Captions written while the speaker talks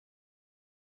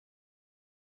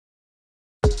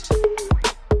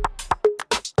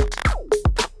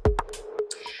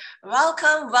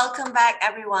Welcome back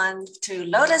everyone to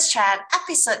Lotus Chat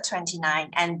episode 29.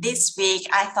 And this week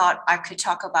I thought I could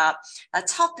talk about a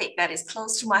topic that is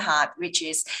close to my heart, which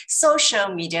is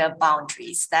social media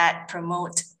boundaries that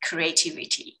promote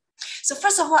creativity. So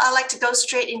first of all, I'd like to go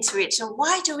straight into it. So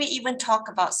why do we even talk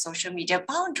about social media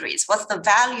boundaries? What's the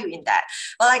value in that?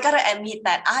 Well, I gotta admit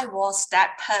that I was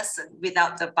that person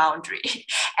without the boundary.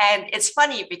 And it's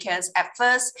funny because at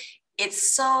first,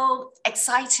 it's so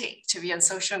exciting to be on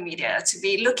social media, to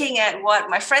be looking at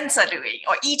what my friends are doing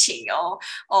or eating or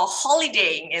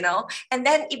holidaying, and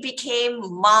then it became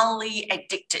mildly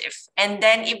addictive. And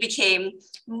then it became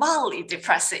mildly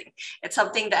depressing. It's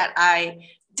something that I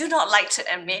do not like to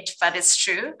admit, but it's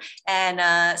true.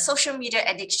 And social media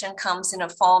addiction comes in a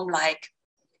form like,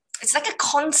 it's like a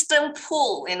constant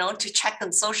pull, to check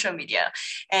on social media.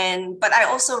 But I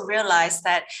also realized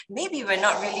that maybe we're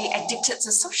not really addicted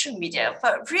to social media,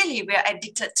 but really we're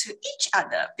addicted to each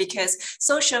other because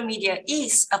social media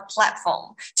is a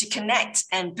platform to connect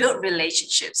and build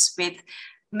relationships with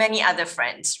many other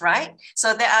friends, right?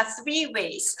 So there are three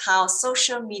ways how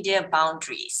social media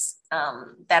boundaries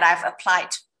that I've applied,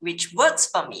 which works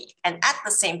for me and at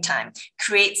the same time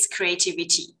creates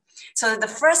creativity. So the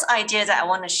first idea that I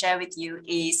want to share with you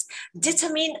is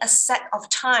determine a set of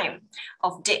time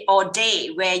of day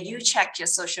where you check your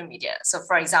social media. So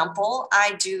for example,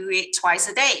 I do it twice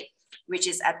a day, which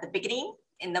is at the beginning,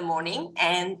 in the morning,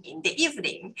 and in the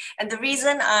evening. And the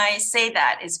reason I say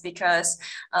that is because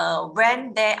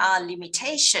when there are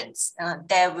limitations,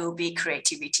 there will be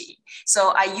creativity.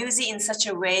 So I use it in such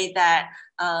a way that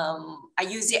I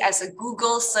use it as a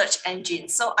Google search engine.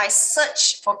 So I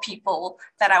search for people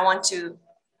that I want to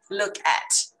look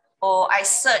at, or I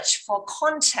search for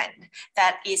content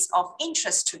that is of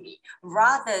interest to me,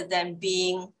 rather than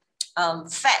being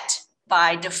fed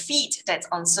by the feed that's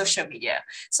on social media.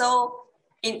 So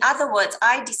in other words,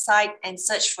 I decide and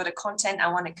search for the content I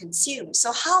want to consume.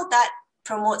 So how that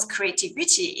promotes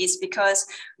creativity is because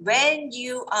when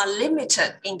you are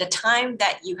limited in the time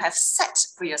that you have set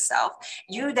for yourself,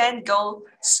 you then go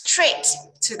straight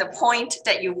to the point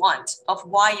that you want of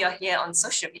why you're here on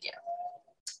social media.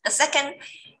 The second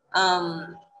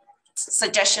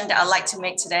suggestion that I'd like to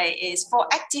make today is for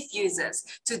active users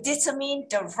to determine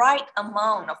the right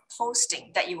amount of posting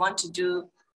that you want to do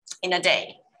in a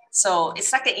day. So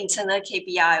it's like an internal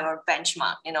KPI or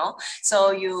benchmark,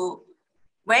 So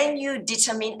when you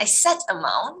determine a set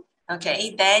amount,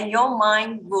 okay, then your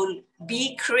mind will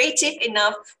be creative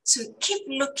enough to keep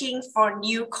looking for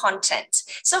new content.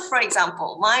 So for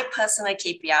example, my personal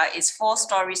KPI is 4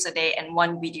 stories a day and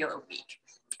 1 video a week.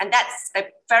 And that's a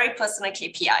very personal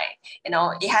KPI.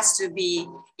 It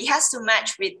has to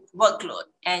match with workload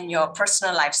and your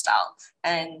personal lifestyle.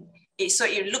 So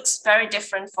it looks very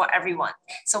different for everyone.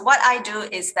 So what I do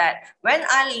is that when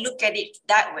I look at it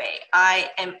that way,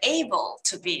 I am able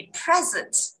to be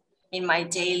present in my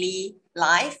daily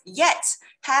life, yet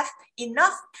have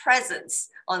enough presence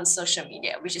on social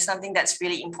media, which is something that's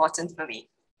really important for me.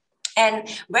 And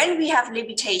when we have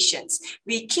limitations,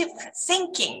 we keep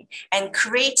thinking and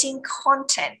creating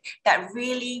content that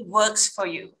really works for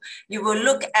you. You will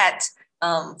look at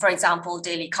for example,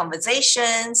 daily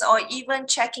conversations, or even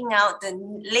checking out the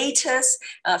latest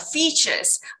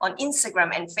features on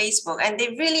Instagram and Facebook. And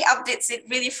they really updates it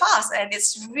really fast, and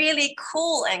it's really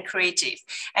cool and creative,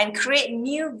 and create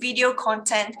new video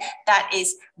content that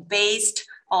is based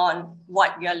on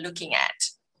what you're looking at.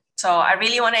 So I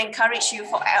really want to encourage you,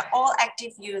 for all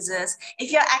active users,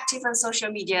 if you're active on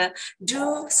social media,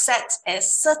 do set a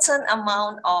certain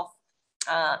amount of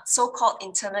so-called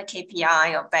internal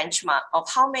KPI or benchmark of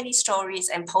how many stories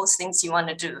and postings you want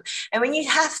to do. And when you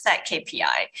have that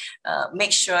KPI,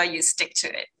 make sure you stick to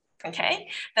it. Okay.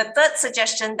 The third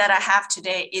suggestion that I have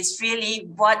today is really,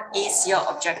 what is your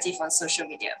objective on social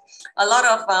media? A lot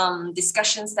of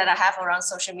discussions that I have around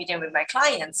social media with my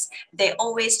clients, they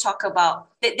always talk about,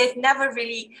 they've never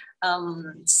really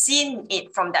seen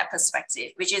it from that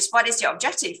perspective, which is, what is your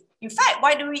objective? In fact,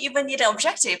 why do we even need an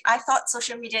objective? I thought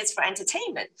social media is for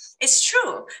entertainment. It's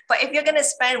true, but if you're going to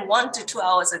spend 1 to 2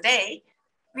 hours a day,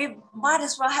 we might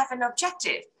as well have an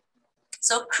objective.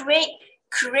 So create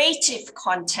creative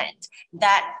content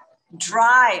that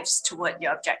drives toward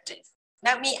your objective.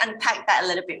 Let me unpack that a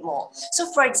little bit more.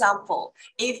 So for example,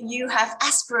 if you have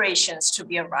aspirations to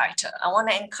be a writer, I want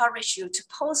to encourage you to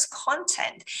post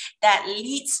content that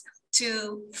leads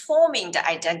to forming the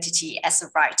identity as a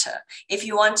writer. If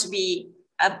you want to be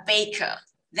a baker,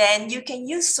 then you can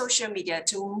use social media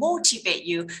to motivate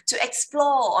you to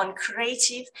explore on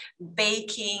creative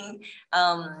baking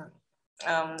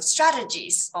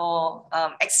strategies or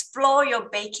explore your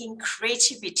baking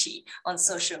creativity on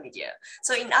social media.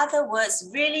 So in other words,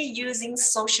 really using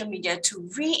social media to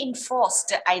reinforce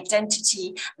the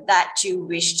identity that you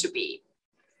wish to be.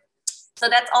 So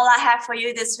that's all I have for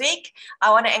you this week. I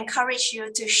want to encourage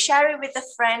you to share it with a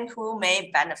friend who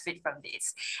may benefit from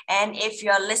this. And if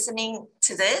you're listening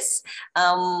to this,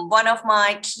 one of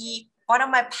my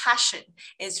passion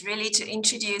is really to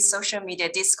introduce social media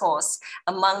discourse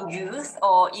among youth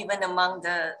or even among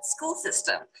the school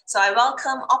system. So I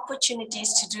welcome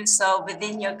opportunities to do so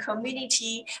within your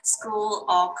community, school,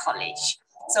 or college.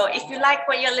 So if you like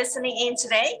what you're listening in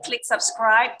today, click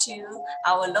subscribe to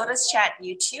our Lotus Chat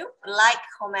YouTube, like,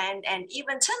 comment, and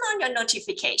even turn on your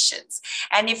notifications.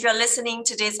 And if you're listening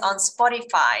to this on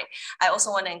Spotify, I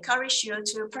also want to encourage you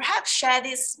to perhaps share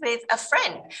this with a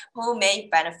friend who may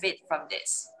benefit from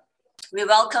this. We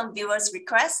welcome viewers'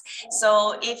 requests.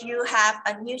 So if you have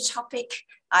a new topic,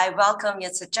 I welcome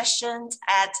your suggestions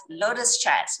at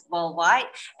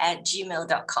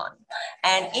lotuschatworldwide@gmail.com.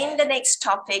 And in the next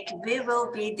topic, we will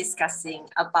be discussing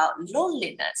about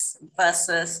loneliness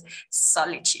versus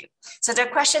solitude. So the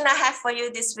question I have for you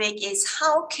this week is,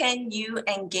 how can you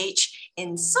engage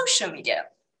in social media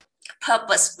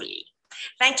purposefully?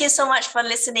 Thank you so much for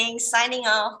listening. Signing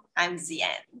off, I'm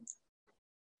Zian.